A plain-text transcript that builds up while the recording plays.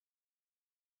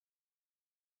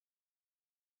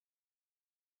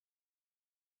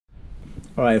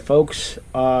Alright folks,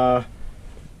 what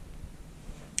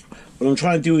I'm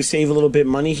trying to do is save a little bit of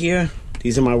money here.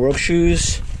 These are my work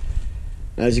shoes.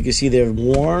 As you can see, they're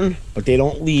worn, but they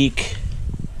don't leak.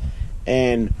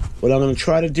 And what I'm going to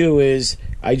try to do is,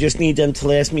 I just need them to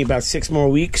last me about 6 more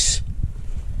weeks.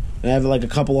 And I have like a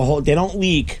couple of holes. They don't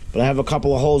leak, but I have a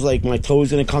couple of holes, like my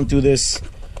toe's going to come through this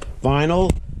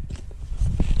vinyl.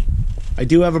 I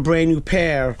do have a brand new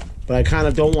pair, but I kind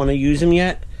of don't want to use them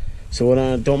yet. So what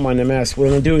I don't mind the mess. What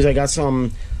I'm going to do is I got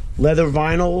some leather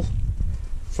vinyl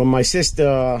from my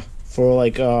sister for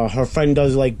like, her friend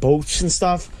does like boats and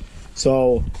stuff.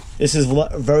 So this is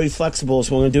very flexible.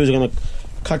 So what I'm going to do is I'm going to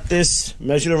cut this,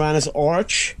 measure it around this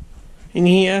arch in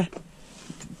here.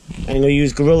 And I'm going to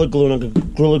use Gorilla Glue, and I'm going to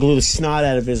Gorilla Glue the snot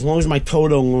out of it. As long as my toe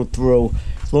don't go through.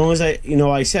 As long as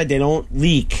I said they don't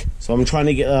leak. So I'm trying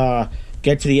to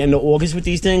get to the end of August with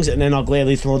these things, and then I'll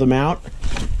gladly throw them out.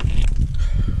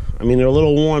 I mean, they're a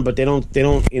little worn, but they don't,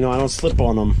 I don't slip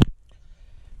on them.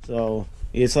 So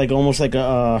it's like almost like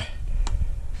a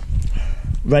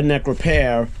redneck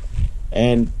repair.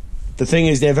 And the thing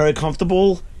is, they're very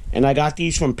comfortable. And I got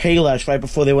these from Payless right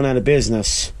before they went out of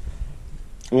business.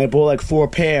 And I bought like 4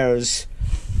 pairs,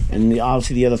 and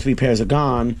obviously the other 3 pairs are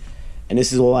gone. And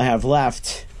this is all I have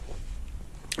left.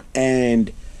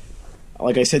 And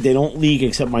like I said, they don't leak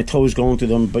except my toes going through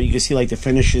them. But you can see like the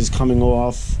finishes coming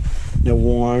off. They're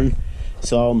worn.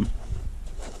 So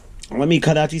let me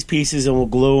cut out these pieces and we'll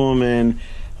glue them, and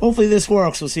hopefully this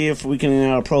works. We'll see if we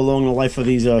can prolong the life of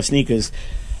these sneakers.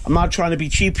 I'm not trying to be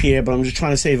cheap here, but I'm just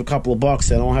trying to save a couple of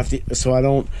bucks. I don't have to,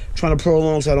 trying to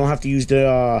prolong so I don't have to use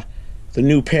the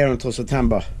new pair until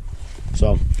September.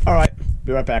 So, all right,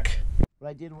 be right back. What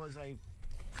I did was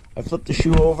I flipped the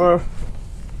shoe over.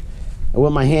 I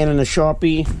went my hand in a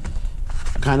Sharpie.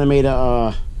 I kind of made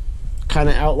a kind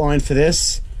of outline for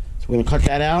this. So we're gonna cut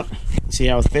that out, see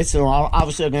how it fits, and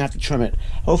obviously I'm gonna have to trim it.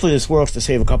 Hopefully this works to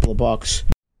save a couple of bucks.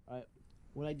 All right.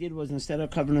 What I did was, instead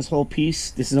of covering this whole piece,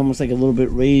 this is almost like a little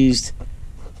bit raised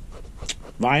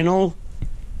vinyl.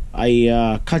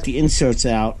 I cut the inserts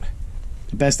out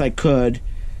the best I could,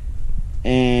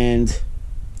 and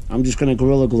I'm just gonna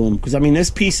Gorilla Glue them, because I mean this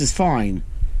piece is fine.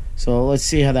 So let's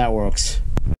see how that works.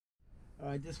 All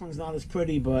right, this one's not as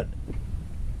pretty, but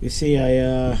you see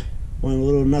I went a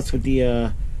little nuts with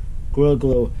the Gorilla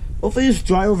Glue. Hopefully this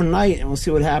dry overnight and we'll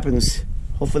see what happens.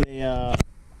 Hopefully they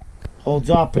holds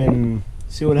up and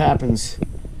see what happens.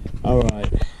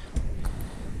 Alright.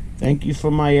 Thank you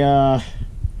for my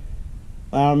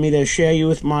allowing me to share you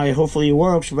with my hopefully it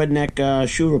works redneck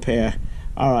shoe repair.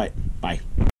 Alright, bye.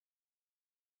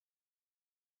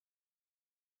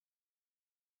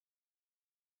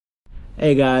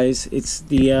 Hey guys, it's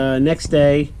the next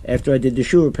day after I did the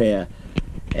shoe repair,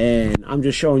 and I'm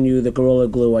just showing you the Gorilla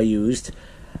Glue I used.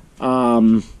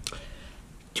 2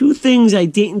 things I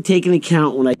didn't take into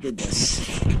account when I did this.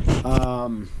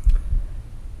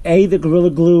 A, the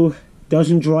Gorilla Glue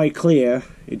doesn't dry clear,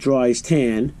 it dries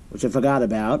tan, which I forgot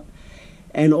about.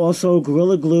 And also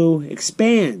Gorilla Glue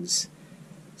expands.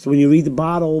 So when you read the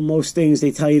bottle, most things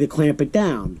they tell you to clamp it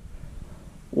down.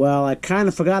 Well, I kind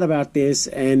of forgot about this,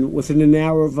 and within an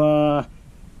hour of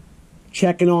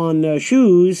checking on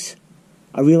shoes,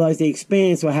 I realized they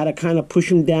expand, so I had to kind of push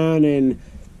them down and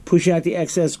push out the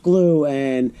excess glue.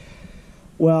 And,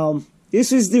 well,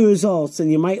 this is the results,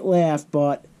 and you might laugh,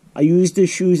 but I used the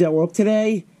shoes at work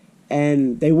today,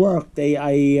 and they worked.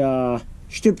 I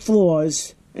stripped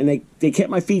floors, and they kept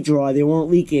my feet dry. They weren't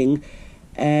leaking,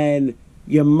 and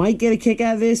you might get a kick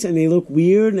out of this, and they look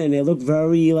weird, and they look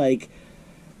very, like,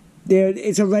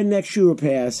 it's a redneck shoe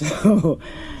repair, so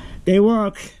they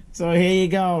work. So here you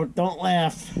go. Don't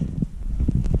laugh.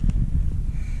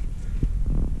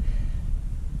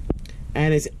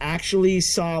 And it's actually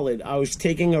solid. I was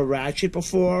taking a ratchet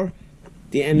before,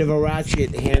 the end of a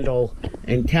ratchet handle,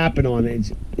 and tapping on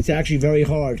it. It's actually very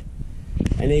hard.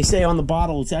 And they say on the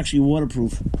bottle it's actually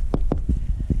waterproof.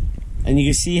 And you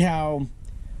can see how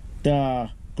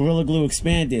the Gorilla Glue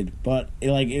expanded, but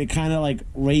it kind of like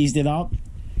raised it up.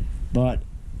 But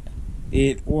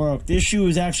it worked. This shoe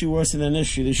is actually worse than this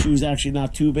shoe. This shoe is actually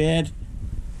not too bad.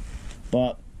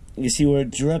 But you see where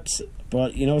it drips.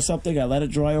 But you know something? I let it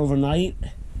dry overnight,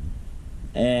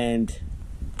 and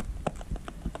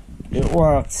it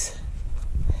worked.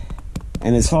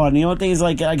 And it's hard. And the only thing is,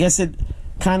 like, I guess it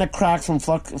kind of cracked from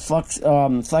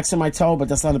flexing my toe, but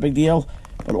that's not a big deal.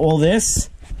 But all this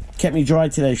kept me dry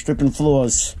today, stripping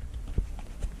floors.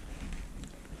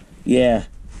 Yeah.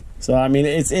 So I mean,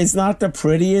 it's not the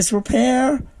prettiest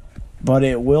repair, but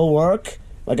it will work.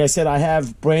 Like I said, I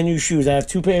have brand new shoes. I have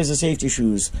 2 pairs of safety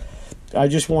shoes. I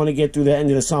just want to get through the end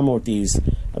of the summer with these.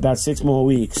 About 6 more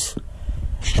weeks.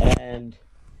 And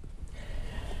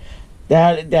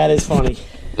that is funny.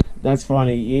 That's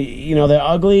funny. You know, they're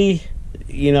ugly.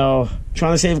 You know,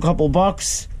 trying to save a couple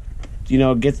bucks. You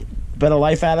know, get better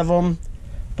life out of them.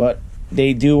 But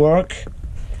they do work.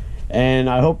 And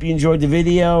I hope you enjoyed the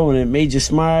video and it made you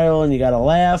smile and you got a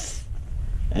laugh.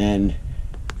 And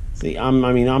see,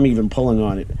 I'm even pulling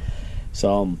on it.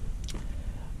 So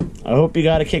I hope you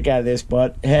got a kick out of this.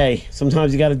 But hey,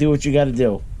 sometimes you got to do what you got to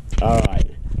do. All right.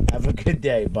 Have a good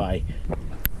day. Bye.